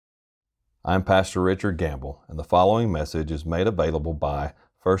I'm Pastor Richard Gamble, and the following message is made available by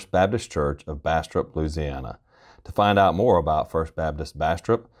First Baptist Church of Bastrop, Louisiana. To find out more about First Baptist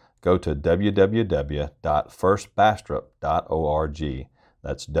Bastrop, go to www.firstbastrop.org.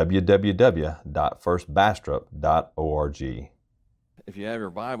 That's www.firstbastrop.org. If you have your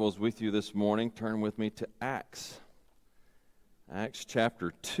Bibles with you this morning, turn with me to Acts. Acts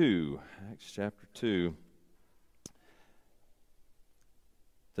chapter 2. Acts chapter 2.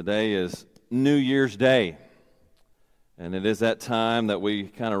 Today is New Year's Day, and it is that time that we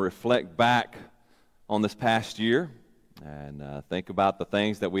kind of reflect back on this past year and think about the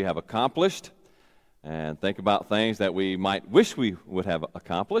things that we have accomplished and think about things that we might wish we would have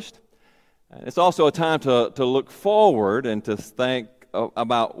accomplished. And it's also a time to look forward and to think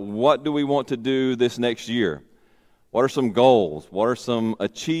about what do we want to do this next year. What are some goals? What are some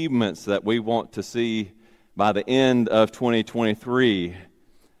achievements that we want to see by the end of 2023?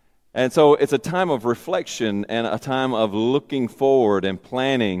 And so it's a time of reflection and a time of looking forward and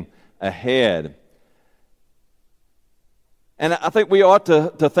planning ahead. And I think we ought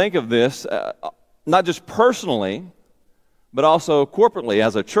to think of this not just personally, but also corporately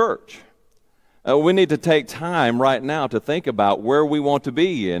as a church. We need to take time right now to think about where we want to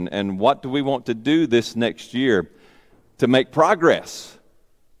be and what do we want to do this next year to make progress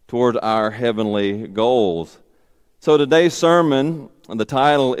toward our heavenly goals. So today's sermon, the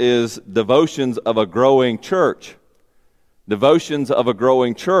title is Devotions of a Growing Church. Devotions of a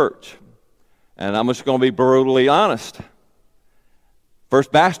Growing Church. And I'm just going to be brutally honest.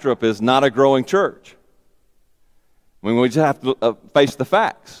 First Bastrop is not a growing church. I mean, we just have to face the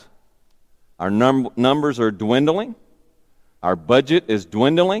facts. Our numbers are dwindling. Our budget is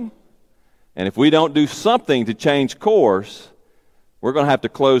dwindling. And if we don't do something to change course, we're going to have to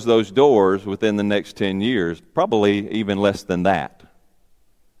close those doors within the next 10 years, probably even less than that.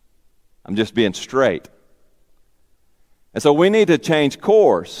 I'm just being straight. And so we need to change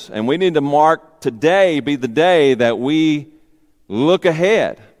course, and we need to mark today be the day that we look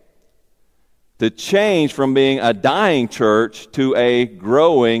ahead to change from being a dying church to a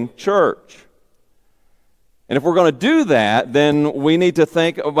growing church. And if we're going to do that, then we need to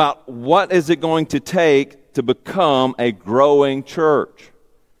think about what is it going to take to become a growing church.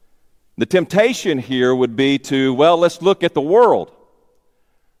 The temptation here would be to, let's look at the world.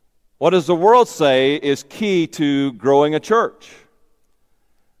 What does the world say is key to growing a church?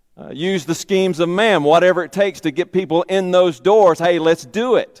 Use the schemes of man, whatever it takes to get people in those doors. Hey, let's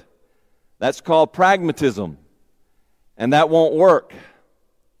do it. That's called pragmatism. And that won't work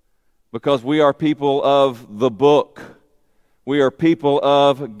because we are people of the book. We are people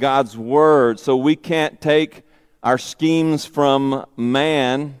of God's Word, so we can't take our schemes from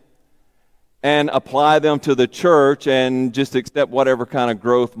man and apply them to the church and just accept whatever kind of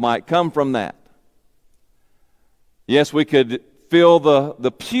growth might come from that. Yes, we could fill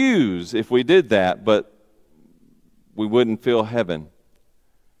the pews if we did that, but we wouldn't fill heaven.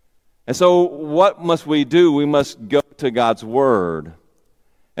 And so what must we do? We must go to God's Word.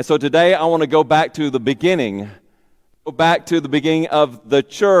 And so today I want to go back to the beginning. Go back to the beginning of the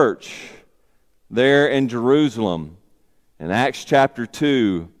church there in Jerusalem in Acts chapter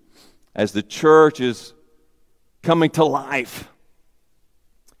 2 as the church is coming to life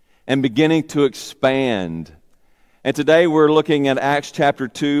and beginning to expand. And today we're looking at Acts chapter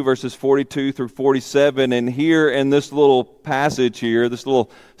 2 verses 42 through 47, and here in this little passage here, this little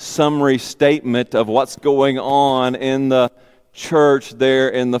summary statement of what's going on in the church there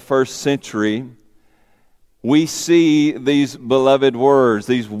in the first century, we see these beloved words,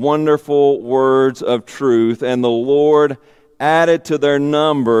 these wonderful words of truth, and the Lord added to their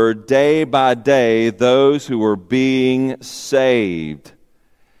number day by day those who were being saved.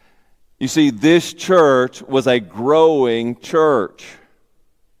 You see, this church was a growing church.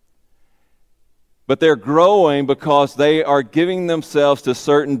 But they're growing because they are giving themselves to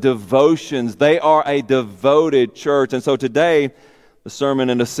certain devotions. They are a devoted church. And so today, the sermon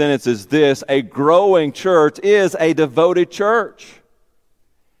in a sentence is this: a growing church is a devoted church.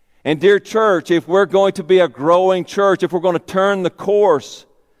 And dear church, if we're going to be a growing church, if we're going to turn the course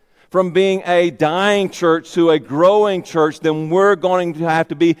from being a dying church to a growing church, then we're going to have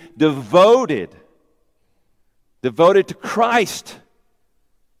to be devoted to Christ,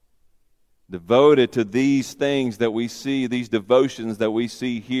 devoted to these things that we see, these devotions that we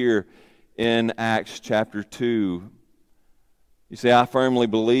see here in Acts chapter 2. You see, I firmly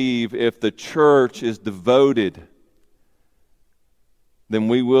believe if the church is devoted, then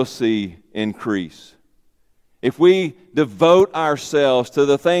we will see increase. If we devote ourselves to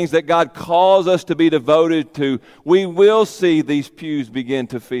the things that God calls us to be devoted to, we will see these pews begin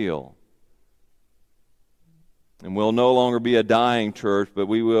to fill. And we'll no longer be a dying church, but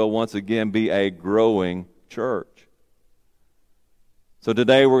we will once again be a growing church. So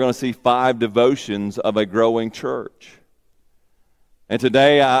today we're going to see 5 devotions of a growing church. And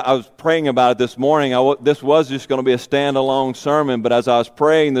today I was praying about it this morning. This was just going to be a standalone sermon, but as I was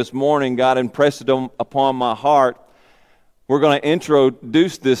praying this morning, God impressed it upon my heart. We're going to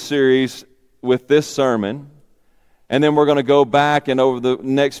introduce this series with this sermon. And then we're going to go back, and over the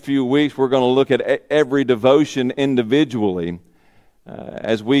next few weeks, we're going to look at every devotion individually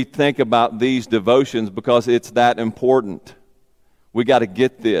as we think about these devotions, because it's that important. We got to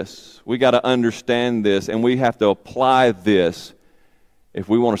get this. We got to understand this, and we have to apply this if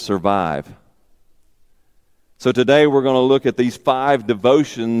we want to survive. So today we're going to look at these 5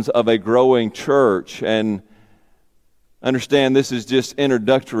 devotions of a growing church, and understand this is just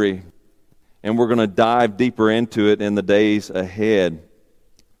introductory. And we're going to dive deeper into it in the days ahead.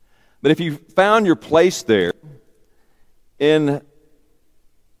 But if you found your place there in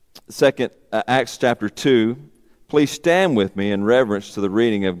Acts chapter 2, please stand with me in reverence to the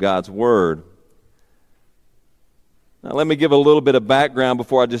reading of God's Word. Now let me give a little bit of background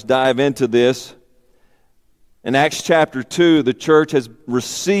before I just dive into this. In Acts chapter 2, the church has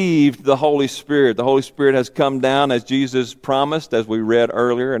received the Holy Spirit. The Holy Spirit has come down as Jesus promised, as we read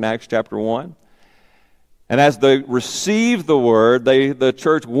earlier in Acts chapter 1. And as they received the Word, the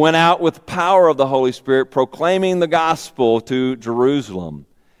church went out with power of the Holy Spirit, proclaiming the gospel to Jerusalem.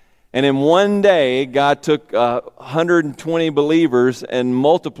 And in one day, God took 120 believers and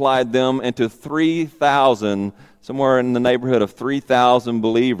multiplied them into 3,000, somewhere in the neighborhood of 3,000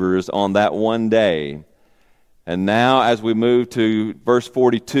 believers on that one day. And now, as we move to verse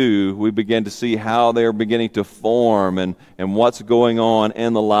 42, we begin to see how they're beginning to form and what's going on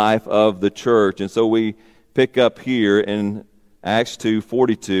in the life of the church. And so we pick up here in Acts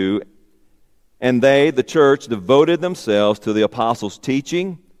 2:42. And they, the church, devoted themselves to the apostles'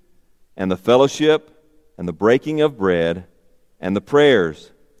 teaching and the fellowship and the breaking of bread and the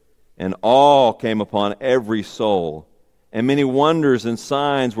prayers. And awe came upon every soul. And many wonders and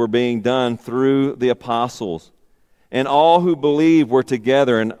signs were being done through the apostles. And all who believed were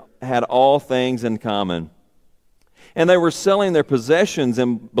together and had all things in common. And they were selling their possessions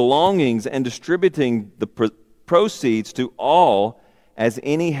and belongings and distributing the proceeds to all as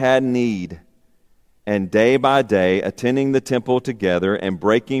any had need. And day by day, attending the temple together and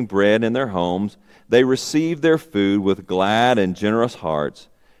breaking bread in their homes, they received their food with glad and generous hearts,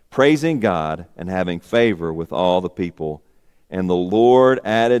 praising God and having favor with all the people. And the Lord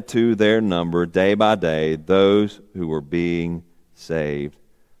added to their number day by day those who were being saved.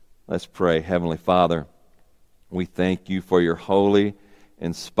 Let's pray. Heavenly Father, we thank you for your holy,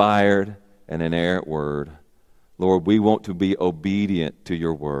 inspired, and inerrant word. Lord, we want to be obedient to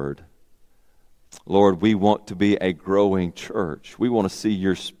your word. Lord, we want to be a growing church. We want to see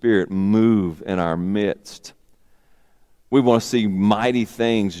your Spirit move in our midst. We want to see mighty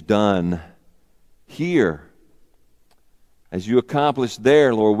things done here. As you accomplished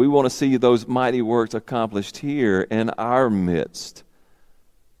there, Lord, we want to see those mighty works accomplished here in our midst.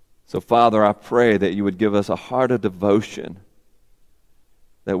 So, Father, I pray that you would give us a heart of devotion,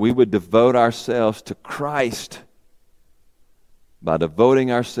 that we would devote ourselves to Christ by devoting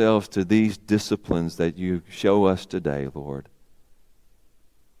ourselves to these disciplines that you show us today, Lord.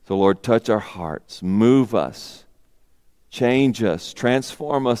 So, Lord, touch our hearts, move us, change us,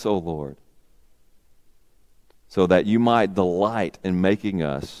 transform us, O Lord, so that you might delight in making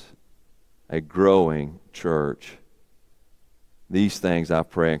us a growing church. These things I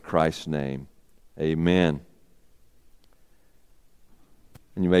pray in Christ's name. Amen.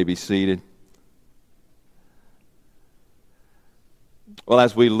 And you may be seated. Well,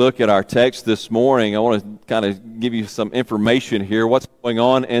 as we look at our text this morning, I want to kind of give you some information here. What's going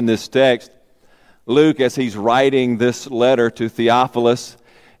on in this text? Luke, as he's writing this letter to Theophilus,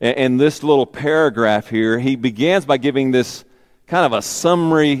 in this little paragraph here, he begins by giving this kind of a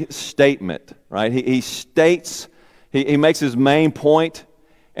summary statement, right? He states, he makes his main point,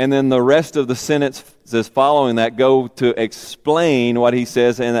 and then the rest of the sentences following that go to explain what he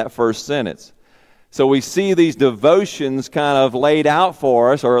says in that first sentence. So we see these devotions kind of laid out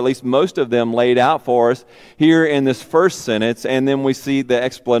for us, or at least most of them laid out for us here in this first sentence, and then we see the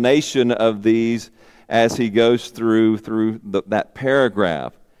explanation of these as he goes through that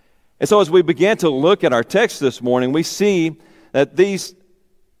paragraph. And so as we begin to look at our text this morning, we see that this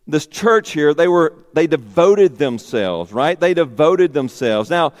church here, they devoted themselves, right? They devoted themselves.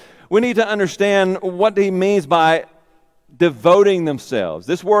 Now, we need to understand what he means by devoting themselves.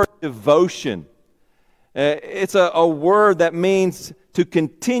 This word devotion, it's a word that means to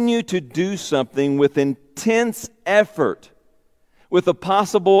continue to do something with intense effort, with the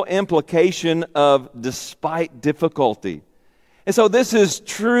possible implication of despite difficulty. And so this is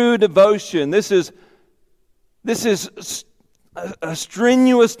true devotion. This is a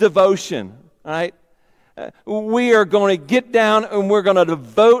strenuous devotion, right? We are going to get down and we're going to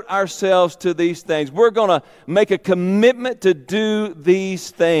devote ourselves to these things. We're going to make a commitment to do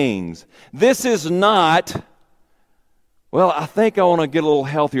these things. This is not, well, I think I want to get a little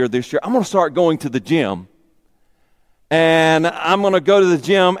healthier this year. I'm going to start going to the gym. And I'm going to go to the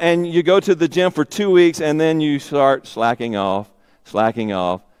gym, and you go to the gym for 2 weeks, and then you start slacking off,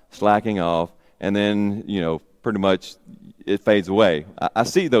 and then, pretty much it fades away. I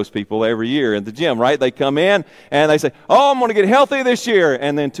see those people every year in the gym, right? They come in, and they say, I'm going to get healthy this year,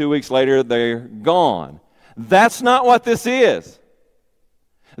 and then 2 weeks later, they're gone. That's not what this is.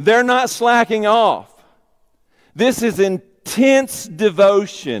 They're not slacking off. This is intense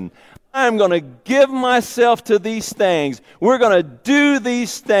devotion. I'm going to give myself to these things. We're going to do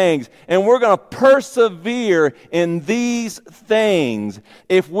these things, and we're going to persevere in these things.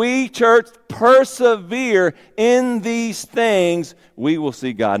 If we, church, persevere in these things, we will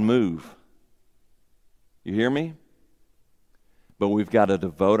see God move. You hear me? But we've got to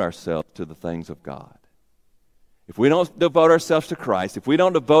devote ourselves to the things of God. If we don't devote ourselves to Christ, if we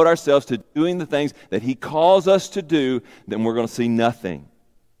don't devote ourselves to doing the things that He calls us to do, then we're going to see nothing.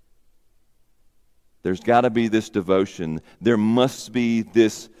 There's got to be this devotion. There must be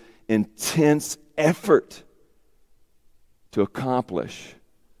this intense effort to accomplish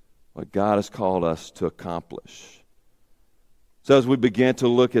what God has called us to accomplish. So as we begin to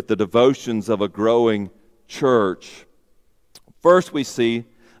look at the devotions of a growing church, first we see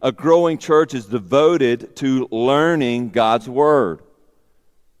a growing church is devoted to learning God's Word.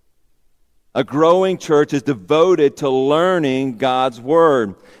 A growing church is devoted to learning God's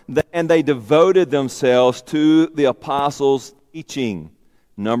Word. And they devoted themselves to the apostles' teaching.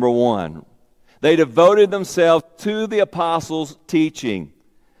 Number one. They devoted themselves to the apostles' teaching.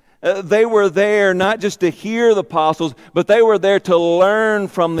 They were there not just to hear the apostles, but they were there to learn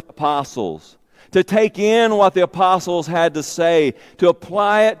from the apostles. To take in what the apostles had to say, to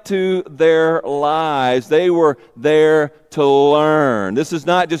apply it to their lives. They were there to learn. This is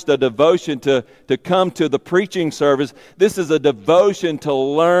not just a devotion to come to the preaching service. This is a devotion to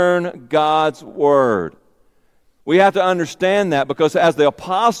learn God's Word. We have to understand that because as the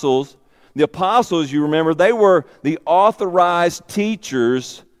apostles, you remember, they were the authorized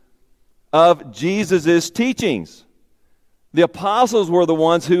teachers of Jesus' teachings. The apostles were the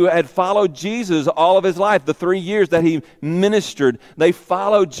ones who had followed Jesus all of His life. The 3 years that He ministered, they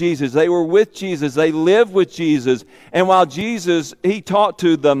followed Jesus. They were with Jesus. They lived with Jesus. And while Jesus, He taught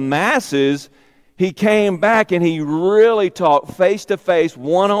to the masses, He came back and He really taught face-to-face,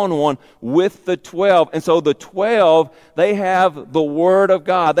 one-on-one with the 12. And so the 12, they have the Word of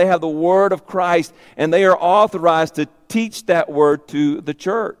God. They have the Word of Christ. And they are authorized to teach that Word to the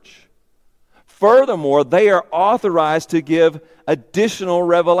church. Furthermore, they are authorized to give additional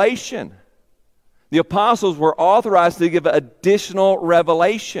revelation. The apostles were authorized to give additional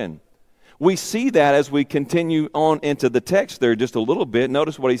revelation. We see that as we continue on into the text there just a little bit.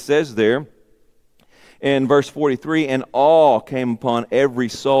 Notice what he says there in verse 43, and awe came upon every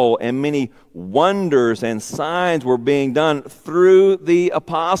soul, and many wonders and signs were being done through the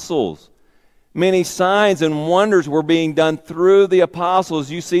apostles. Many signs and wonders were being done through the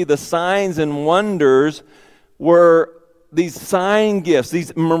apostles. You see, the signs and wonders were these sign gifts,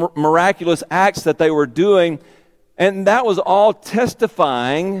 these miraculous acts that they were doing, and that was all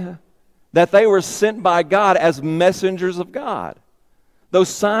testifying that they were sent by God as messengers of God. Those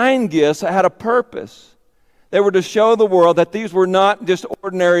sign gifts had a purpose. They were to show the world that these were not just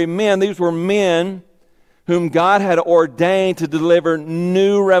ordinary men. These were men whom God had ordained to deliver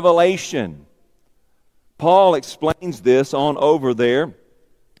new revelation. Paul explains this on over there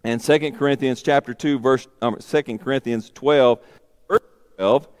in 2 Corinthians chapter 2, 2 Corinthians 12, verse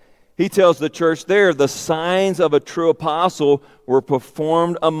 12. He tells the church there, the signs of a true apostle were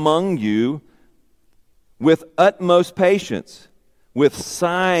performed among you with utmost patience, with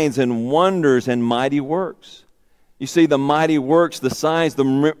signs and wonders and mighty works. You see, the mighty works, the signs,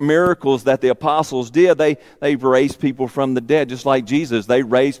 the miracles that the apostles did, they raised people from the dead, just like Jesus. They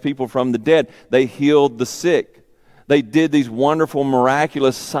raised people from the dead. They healed the sick. They did these wonderful,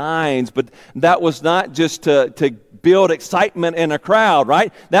 miraculous signs, but that was not just to build excitement in a crowd,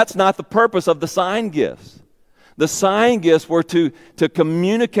 right? That's not the purpose of the sign gifts. The sign gifts were to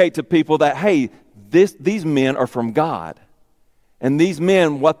communicate to people that, hey, these men are from God. And these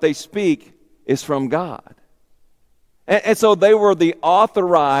men, what they speak is from God. And so they were the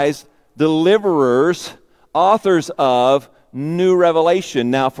authorized deliverers authors of new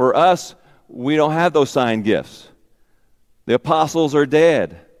revelation. Now, for us, we don't have those sign gifts. The apostles are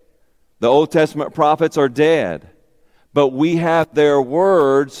dead. The Old Testament prophets are dead. But we have their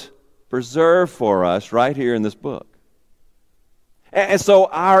words preserved for us right here in this book. And so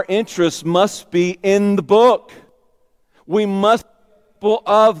our interest must be in the book. We must be people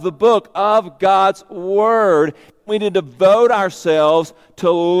of the book, of God's Word. We need to devote ourselves to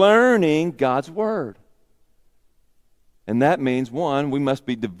learning God's Word. And that means, one, we must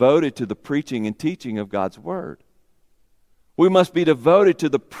be devoted to the preaching and teaching of God's Word. We must be devoted to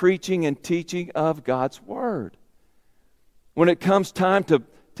the preaching and teaching of God's Word. When it comes time to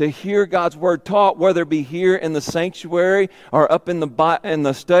hear God's Word taught, whether it be here in the sanctuary or up in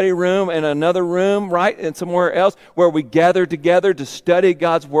the study room, in another room, right, and somewhere else where we gather together to study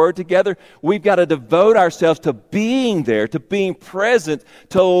God's Word together, we've got to devote ourselves to being there, to being present,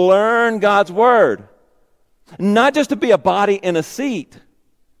 to learn God's Word. Not just to be a body in a seat,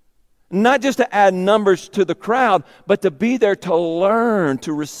 not just to add numbers to the crowd, but to be there to learn,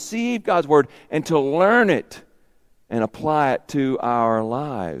 to receive God's Word, and to learn it and apply it to our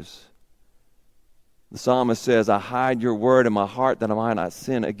lives. The psalmist says, I hide your word in my heart that I might not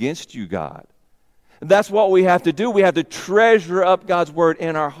sin against you, God. That's what we have to do. We have to treasure up God's word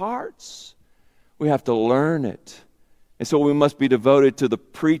in our hearts. We have to learn it. And so we must be devoted to the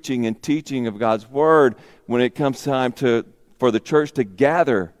preaching and teaching of God's word when it comes time for the church to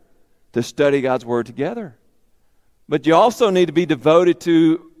gather to study God's word together. But you also need to be devoted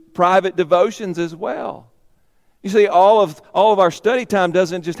to private devotions as well. You see, all of our study time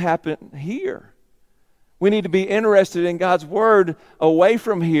doesn't just happen here. We need to be interested in God's Word away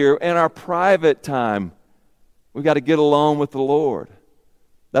from here in our private time. We've got to get alone with the Lord.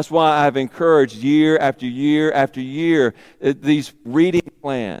 That's why I've encouraged year after year after year these reading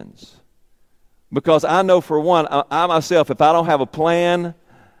plans. Because I know, for one, I myself, if I don't have a plan,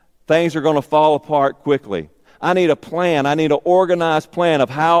 things are going to fall apart quickly. I need a plan. I need an organized plan of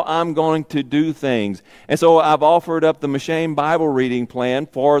how I'm going to do things. And so I've offered up the M'Cheyne Bible reading plan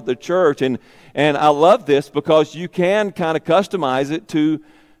for the church. And I love this because you can kind of customize it to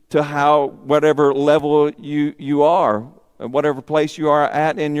how, whatever level you are, whatever place you are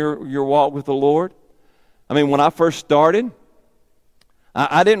at in your walk with the Lord. I mean, when I first started,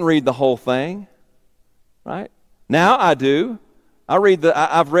 I didn't read the whole thing, right? Now I do. I've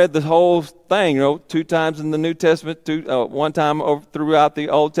read the whole thing, 2 times in the New Testament, 1 time throughout the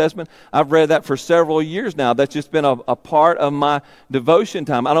Old Testament. I've read that for several years now. That's just been a part of my devotion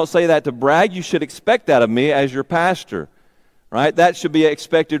time. I don't say that to brag. You should expect that of me as your pastor, right? That should be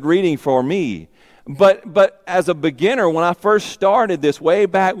expected reading for me. But as a beginner, when I first started this way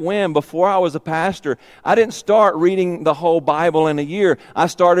back when, before I was a pastor, I didn't start reading the whole Bible in a year. I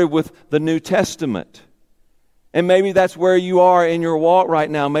started with the New Testament. And maybe that's where you are in your walk right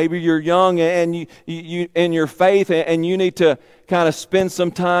now. Maybe you're young and you in your faith, and you need to kind of spend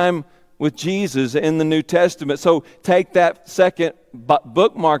some time with Jesus in the New Testament. So take that second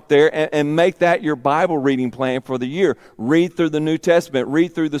bookmark there and make that your Bible reading plan for the year. Read through the New Testament.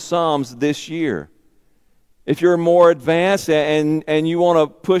 Read through the Psalms this year. If you're more advanced and you want to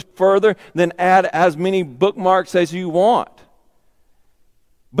push further, then add as many bookmarks as you want.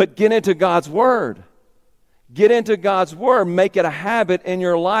 But get into God's Word. Get into God's Word. Make it a habit in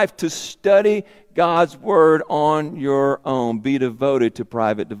your life to study God's Word on your own. Be devoted to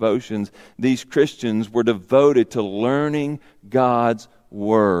private devotions. These Christians were devoted to learning God's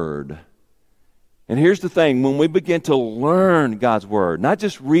Word. And here's the thing. When we begin to learn God's Word, not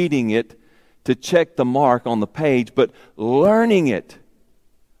just reading it to check the mark on the page, but learning it,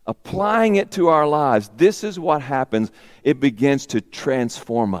 applying it to our lives, this is what happens. It begins to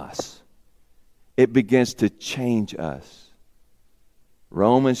transform us. It begins to change us.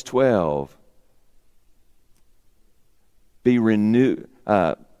 Romans 12. Be renewed.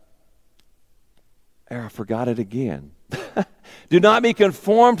 I forgot it again. Do not be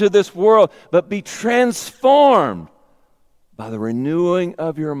conformed to this world, but be transformed by the renewing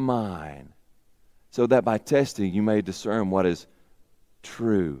of your mind, so that by testing you may discern what is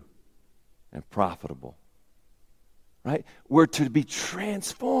true and profitable. Right? We're to be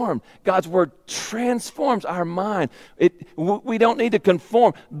transformed. God's Word transforms our mind. We don't need to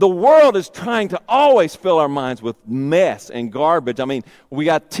conform. The world is trying to always fill our minds with mess and garbage. I mean, we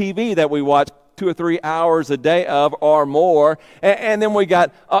got TV that we watch 2 or 3 hours a day of or more, and then we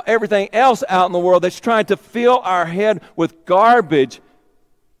got everything else out in the world that's trying to fill our head with garbage.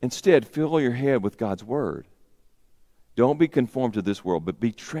 Instead, fill your head with God's Word. Don't be conformed to this world, but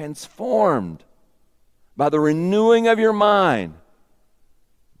be transformed by the renewing of your mind.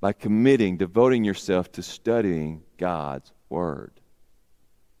 by devoting yourself to studying God's Word.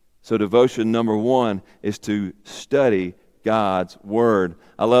 So devotion number 1 is to study God's Word.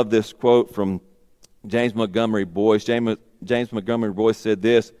 I love this quote from James Montgomery Boyce. James Montgomery Boyce said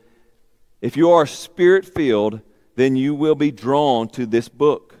this: "If you are Spirit-filled, then you will be drawn to this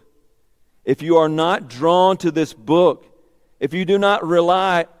book. If you are not drawn to this book, if you do not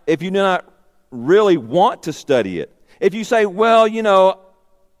really want to study it, if you say, well,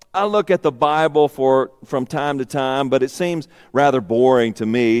 I look at the Bible from time to time, but it seems rather boring to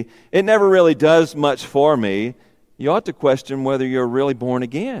me. It never really does much for me." You ought to question whether you're really born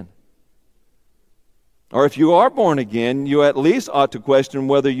again. Or if you are born again, you at least ought to question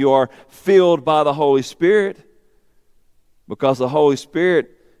whether you are filled by the Holy Spirit. Because the Holy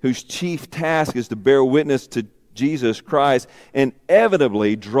Spirit, whose chief task is to bear witness to Jesus Christ,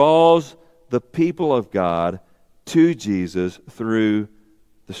 inevitably draws the people of God to Jesus through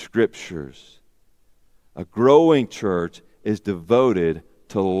the Scriptures. A growing church is devoted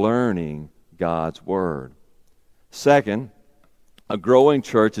to learning God's Word. Second, a growing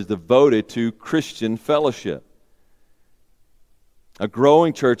church is devoted to Christian fellowship. A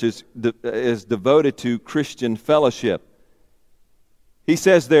growing church is devoted to Christian fellowship. He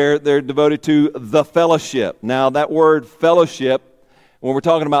says they're devoted to the fellowship. Now, that word fellowship, when we're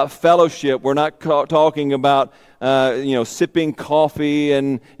talking about fellowship, we're not talking about sipping coffee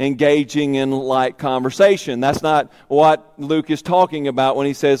and engaging in light conversation. That's not what Luke is talking about when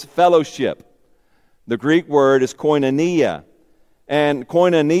he says fellowship. The Greek word is koinonia, and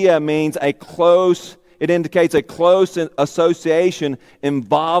koinonia means it indicates a close association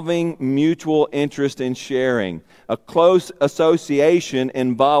involving mutual interest in sharing. A close association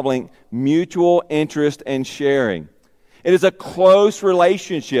involving mutual interest in sharing. It is a close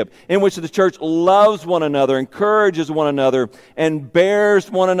relationship in which the church loves one another, encourages one another, and bears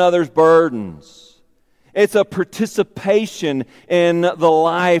one another's burdens. It's a participation in the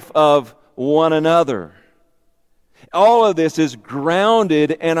life of one another. All of this is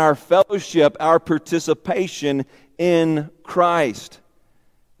grounded in our fellowship, our participation in Christ.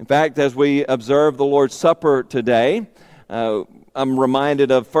 In fact, as we observe the Lord's Supper today, I'm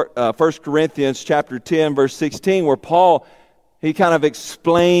reminded of 1 Corinthians chapter 10, verse 16, where Paul, he kind of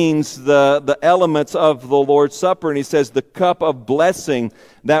explains the elements of the Lord's Supper, and he says, the cup of blessing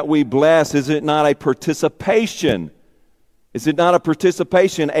that we bless, is it not a participation? Is it not a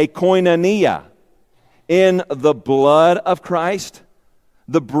participation, a koinonia, in the blood of Christ?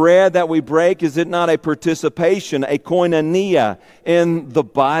 The bread that we break, is it not a participation, a koinonia, in the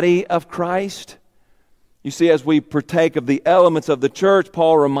body of Christ? You see, as we partake of the elements of the church,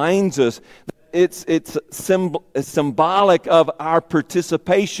 Paul reminds us that it's symbolic of our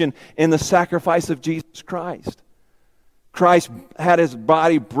participation in the sacrifice of Jesus Christ. Christ had his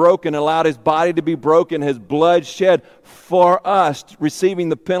body broken, allowed his body to be broken, his blood shed for us, receiving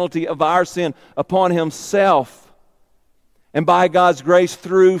the penalty of our sin upon himself. And by God's grace,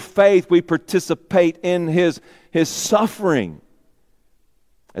 through faith, we participate in his suffering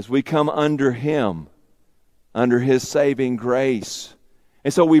as we come under him, under his saving grace.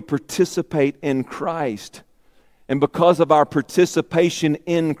 And so we participate in Christ. And because of our participation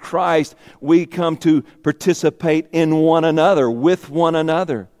in Christ, we come to participate in one another, with one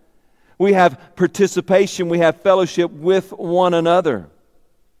another. We have participation, we have fellowship with one another.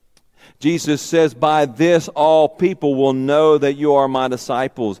 Jesus says, by this all people will know that you are my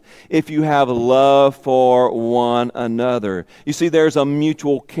disciples, if you have love for one another. You see, there's a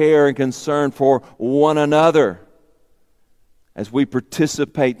mutual care and concern for one another as we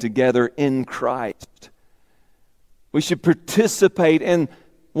participate together in Christ. We should participate in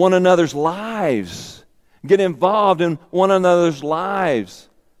one another's lives, get involved in one another's lives.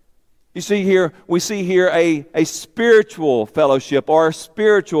 We see here a spiritual fellowship or a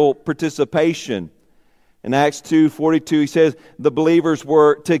spiritual participation. In Acts 2:42, he says the believers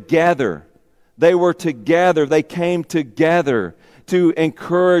were together. They were together. They came together to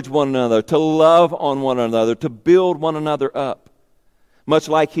encourage one another, to love on one another, to build one another up. Much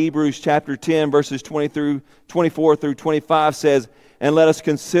like Hebrews chapter 10, verses 24 through 25 says, and let us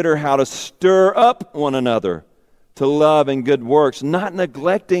consider how to stir up one another to love and good works, not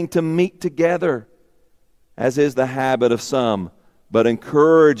neglecting to meet together, as is the habit of some, but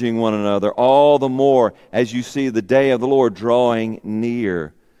encouraging one another all the more as you see the day of the Lord drawing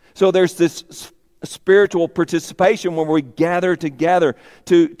near. So there's this spiritual participation when we gather together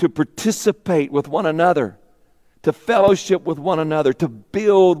to participate with one another, to fellowship with one another, to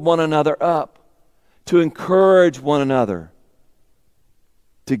build one another up, to encourage one another,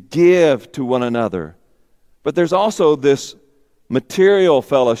 to give to one another. But there's also this material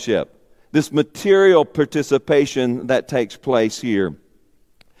fellowship, this material participation that takes place here.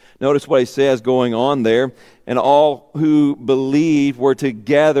 Notice what he says going on there. And all who believed were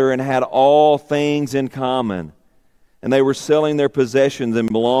together and had all things in common. And they were selling their possessions and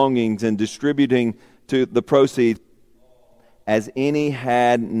belongings and distributing to the proceeds as any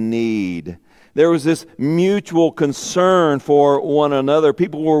had need. There was this mutual concern for one another.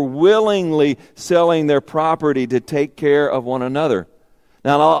 People were willingly selling their property to take care of one another.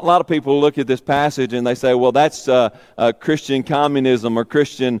 Now, a lot of people look at this passage and they say, well, that's Christian communism or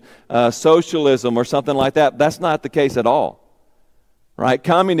Christian socialism or something like that. That's not the case at all. Right?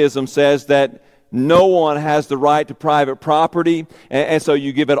 Communism says that no one has the right to private property, and so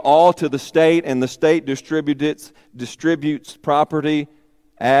you give it all to the state, and the state distributes property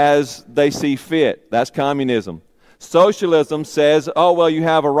as they see fit. That's communism. Socialism says, oh, well, you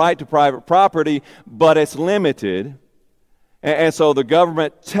have a right to private property, but it's limited. And so the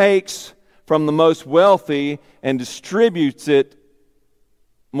government takes from the most wealthy and distributes it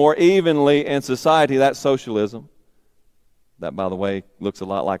more evenly in society. That's socialism. That, by the way, looks a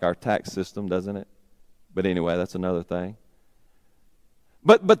lot like our tax system, doesn't it? But anyway, that's another thing.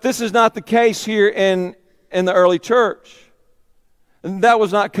 But this is not the case here in the early church. That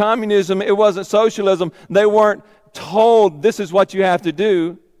was not communism. It wasn't socialism. They weren't told this is what you have to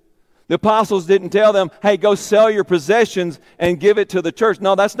do. The apostles didn't tell them, hey, go sell your possessions and give it to the church.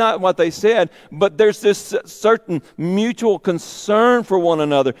 No, that's not what they said. But there's this certain mutual concern for one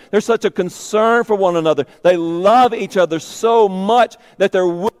another. There's such a concern for one another. They love each other so much that they're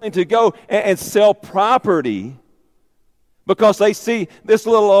willing to go and sell property because they see this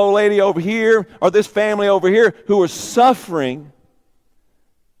little old lady over here or this family over here who are suffering.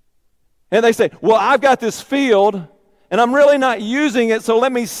 And they say, well, I've got this field and I'm really not using it, so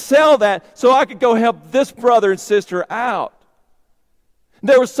let me sell that so I could go help this brother and sister out.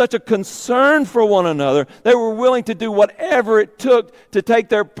 There was such a concern for one another. They were willing to do whatever it took to take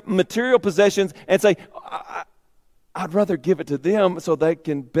their material possessions and say, I'd rather give it to them so they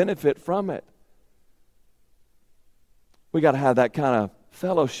can benefit from it. We got to have that kind of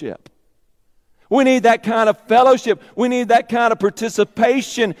fellowship. We need that kind of fellowship. We need that kind of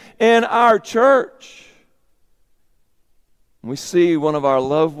participation in our church. When we see one of our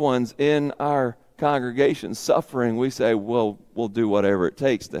loved ones in our congregation suffering, we say, well, we'll do whatever it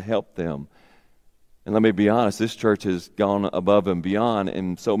takes to help them. And let me be honest, this church has gone above and beyond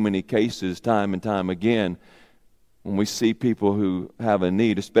in so many cases, time and time again. When we see people who have a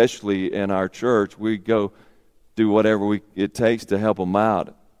need, especially in our church, we go do whatever it takes to help them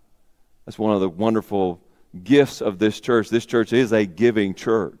out. That's one of the wonderful gifts of this church. This church is a giving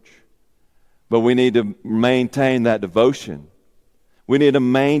church. But we need to maintain that devotion. We need to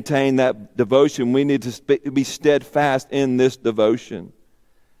maintain that devotion. We need to be steadfast in this devotion.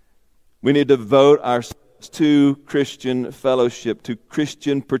 We need to devote ourselves to Christian fellowship, to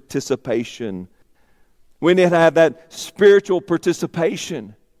Christian participation. We need to have that spiritual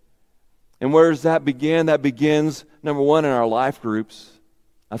participation. And where does that begin? That begins, number one, in our life groups.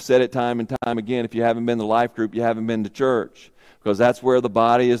 I've said it time and time again. If you haven't been to life group, you haven't been to church. Because that's where the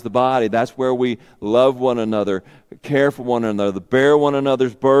body is the body. That's where we love one another, care for one another, bear one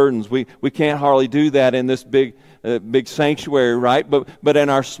another's burdens. We can't hardly do that in this big sanctuary, right? But in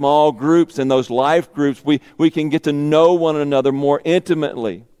our small groups, in those life groups, we can get to know one another more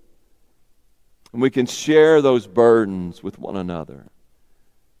intimately. And we can share those burdens with one another.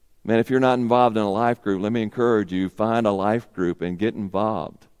 Man, if you're not involved in a life group, let me encourage you, find a life group and get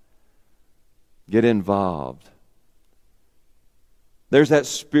involved. Get involved. There's that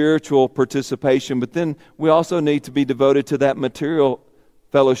spiritual participation, but then we also need to be devoted to that material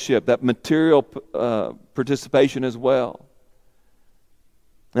fellowship, that material participation as well.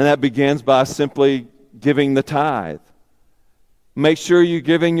 And that begins by simply giving the tithe. Make sure you're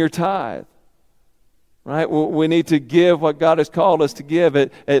giving your tithe. Right? We need to give what God has called us to give.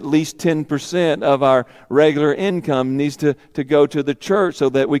 At least 10% of our regular income needs to go to the church so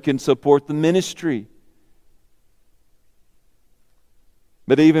that we can support the ministry.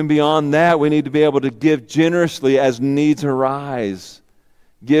 But even beyond that, we need to be able to give generously as needs arise.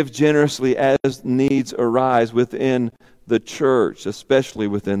 Give generously as needs arise within the church, especially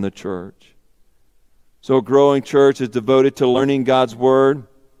within the church. So a growing church is devoted to learning God's Word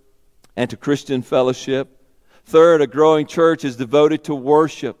and to Christian fellowship. Third, a growing church is devoted to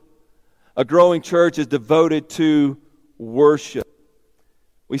worship. A growing church is devoted to worship.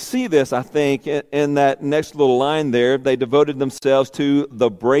 We see this, I think, in that next little line there. They devoted themselves to the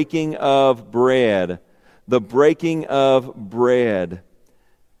breaking of bread. The breaking of bread.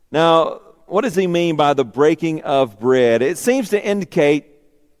 Now, what does he mean by the breaking of bread? It seems to indicate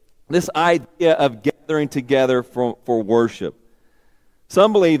this idea of gathering together for worship.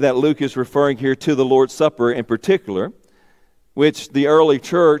 Some believe that Luke is referring here to the Lord's Supper in particular, which the early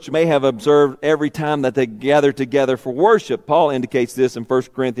church may have observed every time that they gathered together for worship. Paul indicates this in 1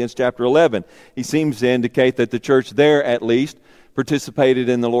 Corinthians chapter 11. He seems to indicate that the church there, at least, participated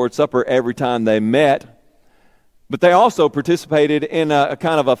in the Lord's Supper every time they met. But they also participated in a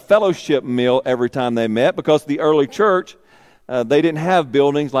kind of a fellowship meal every time they met, because the early church, they didn't have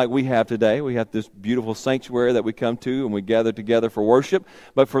buildings like we have today. We have this beautiful sanctuary that we come to and we gather together for worship.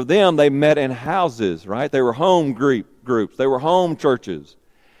 But for them, they met in houses, right? They were home groups. They were home churches.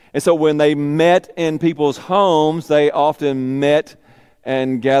 And so when they met in people's homes, they often met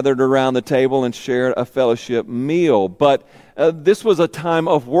and gathered around the table and shared a fellowship meal. But this was a time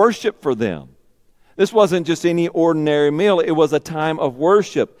of worship for them. This wasn't just any ordinary meal. It was a time of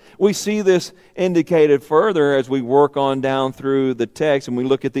worship. We see this indicated further as we work on down through the text and we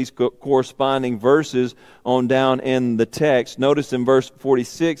look at these corresponding verses on down in the text. Notice in verse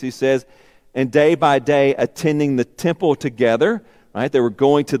 46 he says, and day by day attending the temple together. Right? They were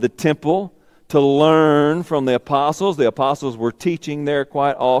going to the temple to learn from the apostles. The apostles were teaching there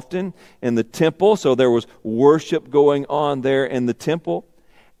quite often in the temple, so there was worship going on there in the temple.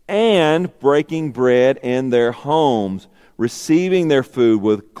 And breaking bread in their homes, receiving their food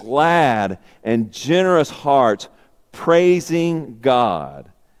with glad and generous hearts, praising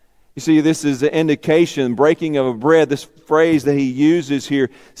God. You see, this is an indication, breaking of a bread, this phrase that he uses here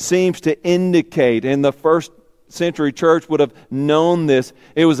seems to indicate, and the first century church would have known this,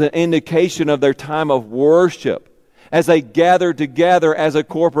 it was an indication of their time of worship. As they gathered together as a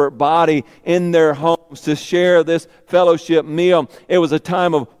corporate body in their homes to share this fellowship meal, it was a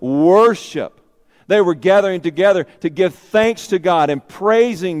time of worship. They were gathering together to give thanks to God and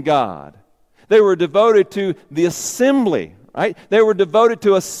praising God. They were devoted to the assembly, right? They were devoted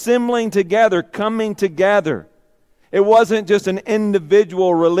to assembling together, coming together. It wasn't just an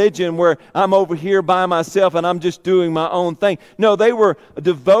individual religion where I'm over here by myself and I'm just doing my own thing. No, they were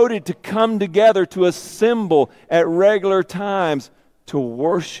devoted to come together, to assemble at regular times to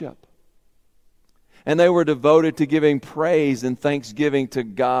worship. And they were devoted to giving praise and thanksgiving to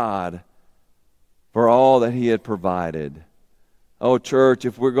God for all that He had provided. Oh, church,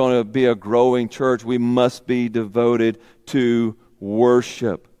 if we're going to be a growing church, we must be devoted to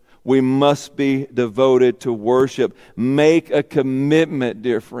worship. We must be devoted to worship. Make a commitment,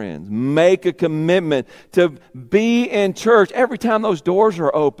 dear friends. Make a commitment to be in church every time those doors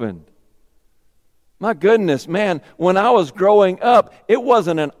are open. My goodness, man, when I was growing up, it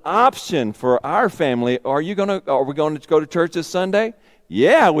wasn't an option for our family. Are we going to go to church this Sunday?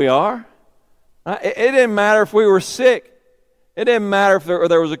 Yeah, we are. It didn't matter if we were sick. It didn't matter if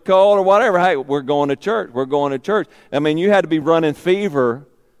there was a cold or whatever. Hey, we're going to church. We're going to church. I mean, you had to be running fever,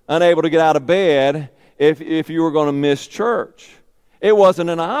 unable to get out of bed if you were going to miss church. It wasn't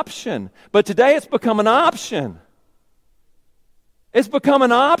an option. But today it's become an option. It's become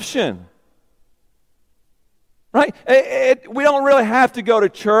an option. Right? We don't really have to go to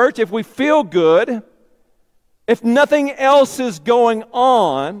church if we feel good. If nothing else is going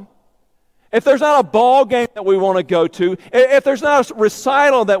on, if there's not a ball game that we want to go to, if there's not a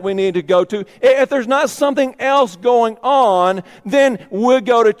recital that we need to go to, if there's not something else going on, then we'll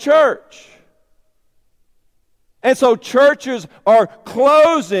go to church. And so churches are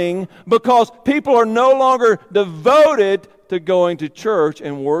closing because people are no longer devoted to going to church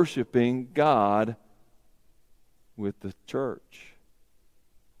and worshiping God with the church.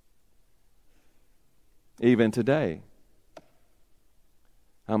 Even today,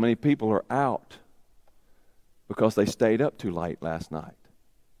 how many people are out because they stayed up too late last night,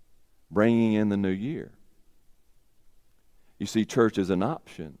 bringing in the new year? You see, church is an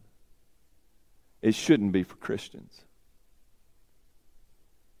option. It shouldn't be for Christians.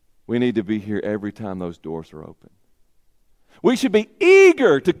 We need to be here every time those doors are open. We should be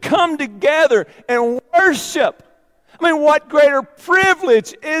eager to come together and worship. I mean, what greater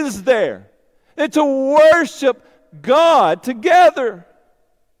privilege is there than to worship God together?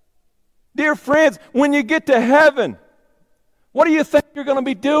 Dear friends, when you get to heaven, what do you think you're going to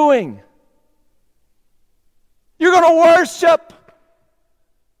be doing? You're going to worship.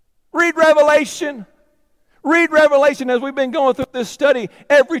 Read Revelation. Read Revelation as we've been going through this study.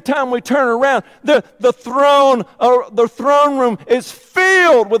 Every time we turn around, the throne room is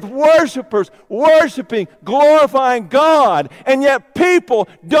filled with worshipers worshiping, glorifying God. And yet people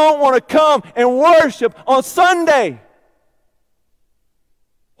don't want to come and worship on Sunday.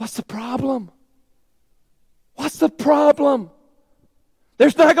 What's the problem? What's the problem?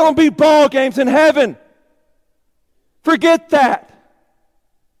 There's not going to be ball games in heaven. Forget that.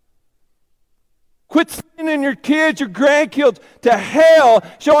 Quit sending your kids, your grandkids to hell,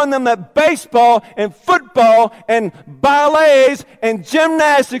 showing them that baseball and football and ballets and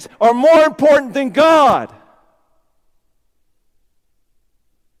gymnastics are more important than God.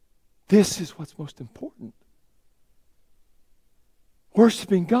 This is what's most important.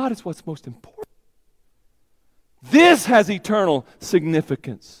 Worshiping God is what's most important. This has eternal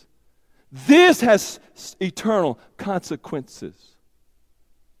significance. This has eternal consequences.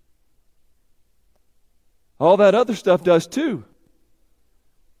 All that other stuff does too.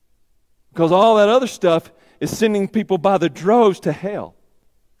 Because all that other stuff is sending people by the droves to hell.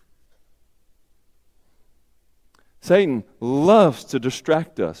 Satan loves to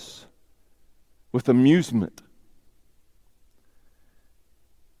distract us with amusement.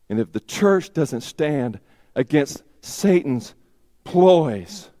 And if the church doesn't stand against Satan's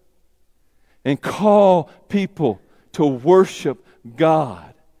ploys and call people to worship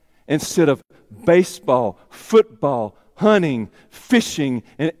God instead of baseball, football, hunting, fishing,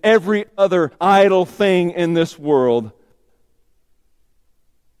 and every other idle thing in this world,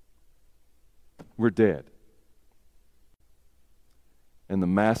 we're dead. And the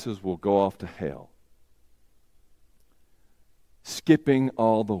masses will go off to hell, skipping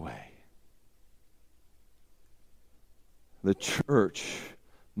all the way. The church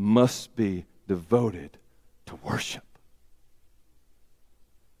must be devoted to worship.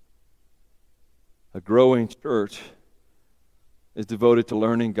 A growing church is devoted to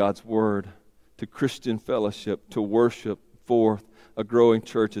learning God's Word, to Christian fellowship, to worship. Fourth, a growing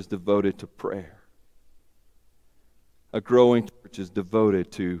church is devoted to prayer. A growing church is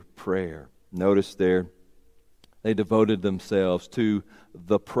devoted to prayer. Notice there, they devoted themselves to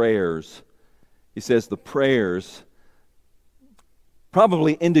the prayers. He says the prayers,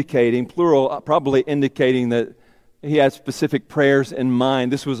 probably indicating, plural, probably indicating that he had specific prayers in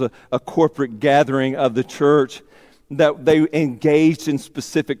mind. This was a corporate gathering of the church that they engaged in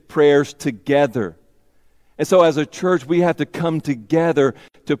specific prayers together. And so as a church, we have to come together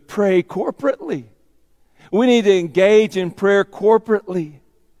to pray corporately. We need to engage in prayer corporately.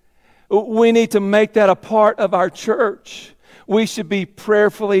 We need to make that a part of our church. We should be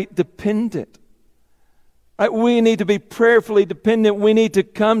prayerfully dependent. Right? We need to be prayerfully dependent. We need to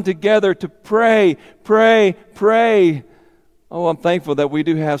come together to pray, pray, pray. Oh, I'm thankful that we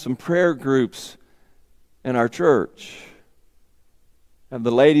do have some prayer groups in our church. We have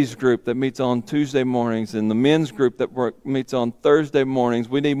the ladies group that meets on Tuesday mornings and the men's group that meets on Thursday mornings.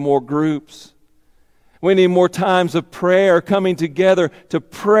 We need more groups. We need more times of prayer, coming together to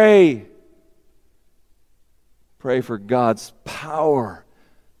pray. Pray for God's power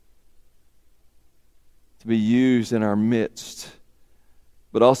to be used in our midst.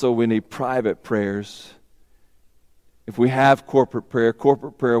 But also we need private prayers. If we have corporate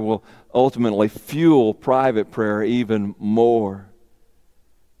prayer will ultimately fuel private prayer even more.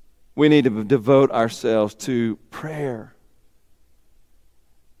 We need to devote ourselves to prayer.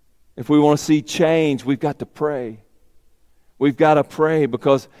 If we want to see change, we've got to pray. We've got to pray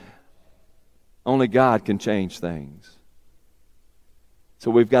because only God can change things. So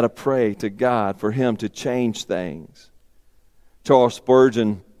we've got to pray to God for Him to change things. Charles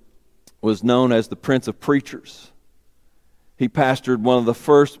Spurgeon was known as the Prince of Preachers. He pastored one of the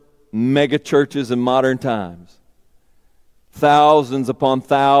first mega churches in modern times. Thousands upon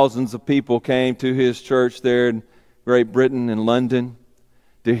thousands of people came to his church there in Great Britain and London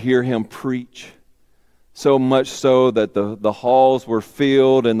to hear him preach. So much so that the halls were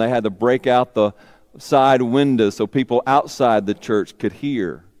filled and they had to break out the side windows so people outside the church could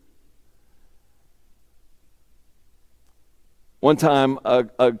hear. One time,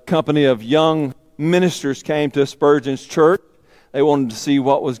 a company of young ministers came to Spurgeon's church. They wanted to see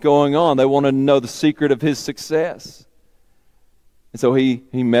what was going on. They wanted to know the secret of his success. And so he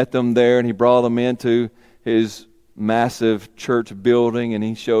met them there and he brought them into his massive church building and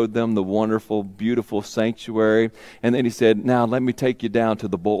he showed them the wonderful, beautiful sanctuary. And then he said, now let me take you down to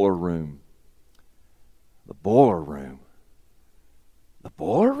the boiler room. The boiler room? The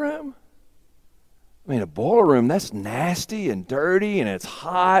boiler room? I mean, a boiler room, that's nasty and dirty and it's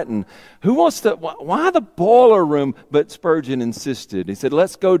hot. And who wants to, why the boiler room? But Spurgeon insisted. He said,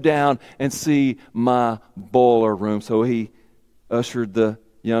 let's go down and see my boiler room. So he ushered the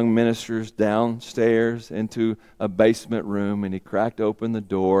young ministers downstairs into a basement room and he cracked open the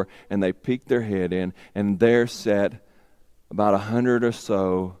door and they peeked their head in and there sat about 100 or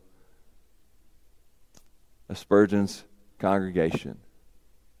so of Spurgeon's congregation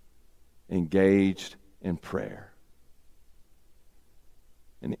engaged in prayer.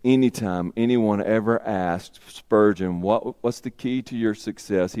 And anytime anyone ever asked Spurgeon, what's the key to your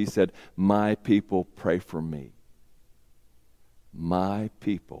success? He said, my people pray for me. My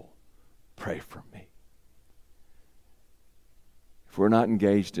people pray for me. If we're not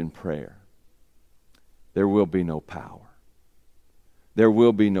engaged in prayer, there will be no power. There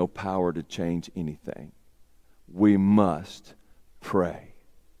will be no power to change anything. We must pray.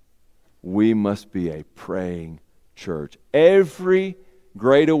 We must be a praying church. Every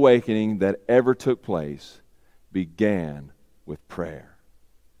great awakening that ever took place began with prayer.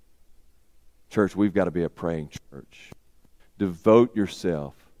 Church, we've got to be a praying church. Devote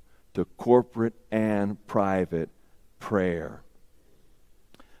yourself to corporate and private prayer.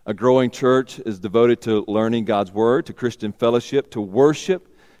 A growing church is devoted to learning God's Word, to Christian fellowship, to worship,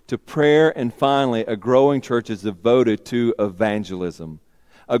 to prayer, and finally, a growing church is devoted to evangelism.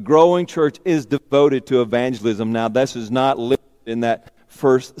 A growing church is devoted to evangelism. Now, this is not listed in that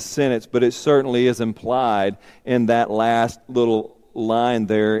first sentence, but it certainly is implied in that last little line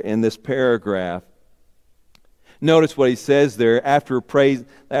there in this paragraph. Notice what he says there after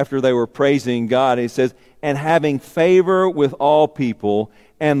they were praising God. He says, and having favor with all people,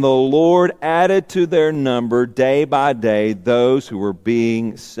 and the Lord added to their number day by day those who were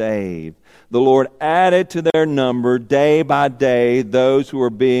being saved. The Lord added to their number day by day those who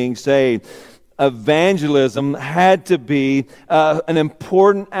were being saved. Evangelism had to be an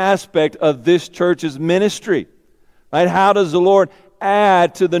important aspect of this church's ministry. Right? How does the Lord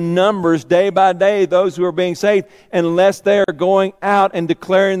add to the numbers day by day those who are being saved unless they are going out and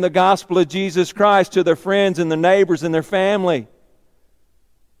declaring the gospel of Jesus Christ to their friends and their neighbors and their family?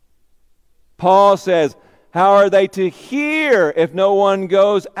 Paul says, how are they to hear if no one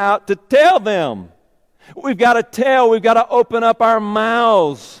goes out to tell them? We've got to tell. We've got to open up our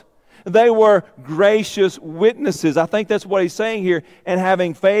mouths. They were gracious witnesses. I think that's what he's saying here. And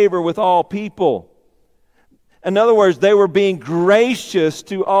having favor with all people. In other words, they were being gracious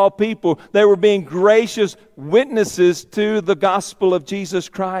to all people. They were being gracious witnesses to the gospel of Jesus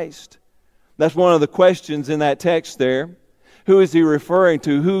Christ. That's one of the questions in that text there. Who is he referring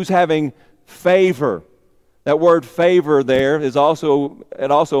to? Who's having favor? That word favor there is also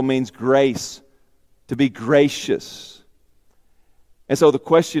means grace, to be gracious. And so the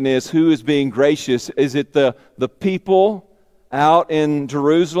question is, who is being gracious? Is it the people out in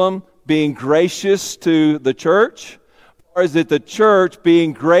Jerusalem being gracious to the church? Or is it the church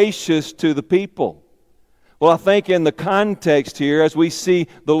being gracious to the people? Well, I think in the context here, as we see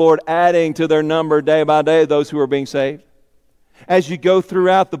the Lord adding to their number day by day those who are being saved, as you go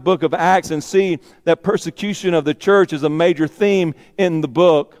throughout the book of Acts and see that persecution of the church is a major theme in the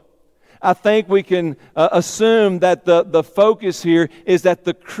book, I think we can assume that the focus here is that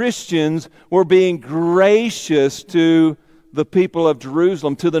the Christians were being gracious to the people of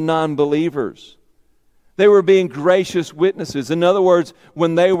Jerusalem, to the non-believers. They were being gracious witnesses. In other words,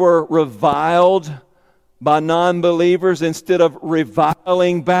 when they were reviled by non-believers, instead of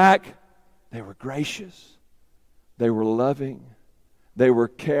reviling back, they were gracious. They were loving. They were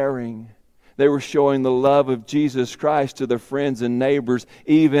caring. They were showing the love of Jesus Christ to their friends and neighbors,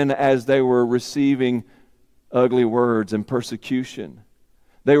 even as they were receiving ugly words and persecution.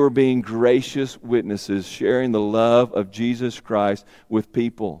 They were being gracious witnesses, sharing the love of Jesus Christ with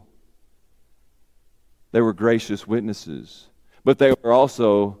people. They were gracious witnesses, but they were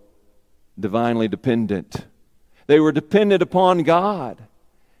also divinely dependent. They were dependent upon God.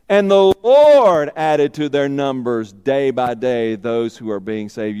 And the Lord added to their numbers day by day those who are being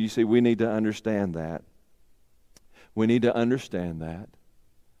saved. You see, we need to understand that. We need to understand that.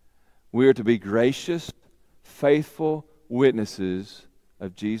 We are to be gracious, faithful witnesses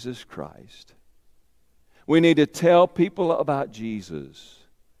of Jesus Christ. We need to tell people about Jesus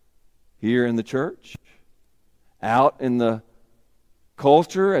here in the church, out in the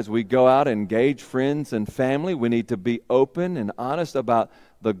culture, as we go out and engage friends and family. We need to be open and honest about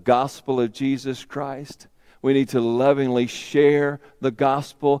the gospel of Jesus Christ. We need to lovingly share the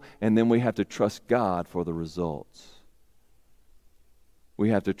gospel, and then we have to trust God for the results.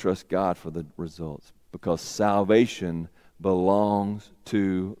 We have to trust God for the results, because salvation belongs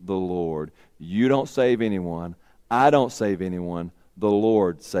to the Lord. You don't save anyone. I don't save anyone. The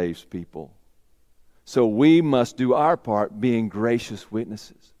Lord saves people. So we must do our part being gracious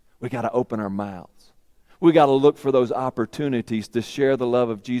witnesses. We got to open our mouths. We got to look for those opportunities to share the love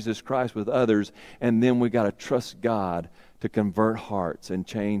of Jesus Christ with others, and then we got to trust God to convert hearts and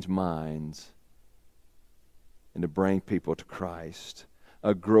change minds and to bring people to Christ.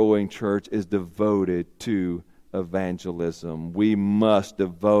 A growing church is devoted to evangelism. We must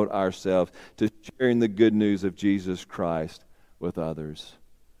devote ourselves to sharing the good news of Jesus Christ with others.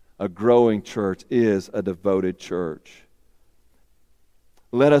 A growing church is a devoted church.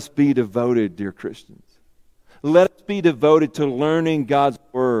 Let us be devoted, dear Christians. Let us be devoted to learning God's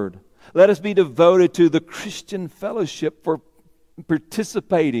Word. Let us be devoted to the Christian fellowship, for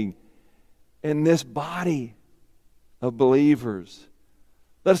participating in this body of believers.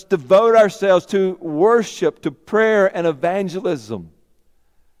 Let us devote ourselves to worship, to prayer and evangelism.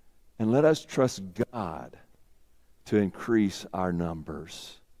 And let us trust God to increase our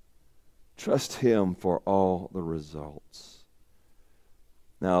numbers. Trust Him for all the results.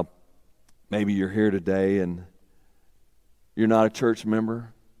 Now, maybe you're here today and you're not a church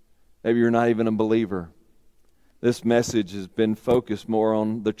member. Maybe you're not even a believer. This message has been focused more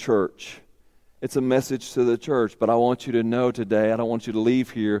on the church. It's a message to the church, but I want you to know today, I don't want you to leave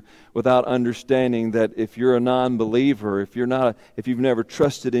here without understanding that if you're a non-believer, if you've never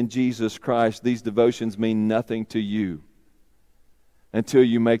trusted in Jesus Christ, these devotions mean nothing to you until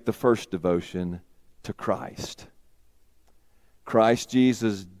you make the first devotion to Christ. Christ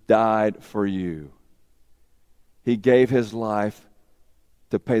Jesus died for you. He gave His life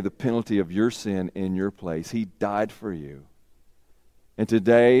to pay the penalty of your sin in your place. He died for you. And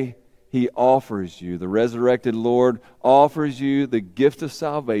today, He offers you, the resurrected Lord offers you the gift of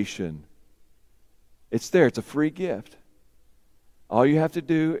salvation. It's there. It's a free gift. All you have to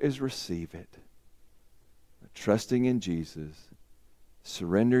do is receive it. Trusting in Jesus,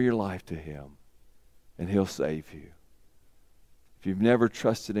 surrender your life to Him, and He'll save you. If you've never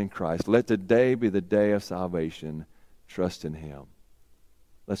trusted in Christ, let today be the day of salvation. Trust in Him.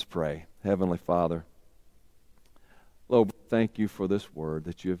 Let's pray. Heavenly Father, Lord, thank You for this word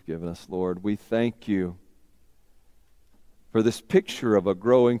that You have given us, Lord. We thank You for this picture of a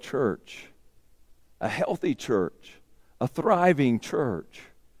growing church, a healthy church, a thriving church.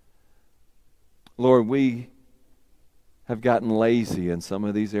 Lord, we have gotten lazy in some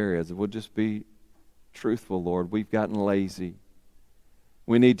of these areas. We'll just be truthful, Lord. We've gotten lazy.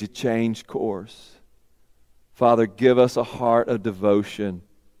 We need to change course. Father, give us a heart of devotion.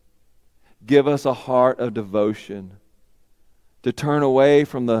 Give us a heart of devotion to turn away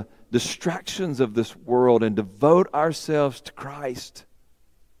from the distractions of this world and devote ourselves to Christ,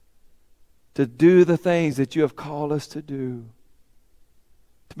 to do the things that You have called us to do,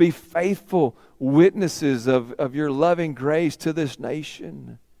 to be faithful witnesses of Your loving grace to this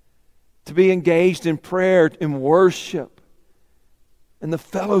nation, to be engaged in prayer, in worship, in the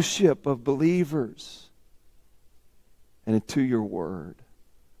fellowship of believers, and into Your Word.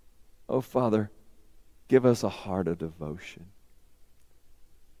 Oh, Father, give us a heart of devotion.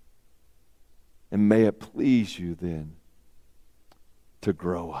 And may it please You then to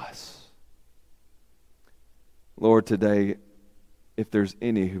grow us. Lord, today, if there's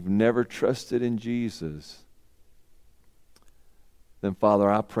any who've never trusted in Jesus, then, Father,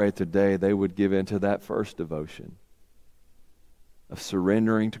 I pray today they would give into that first devotion of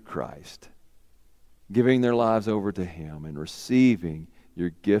surrendering to Christ, giving their lives over to Him, and receiving Your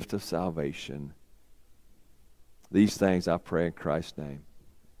gift of salvation. These things I pray in Christ's name.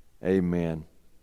 Amen.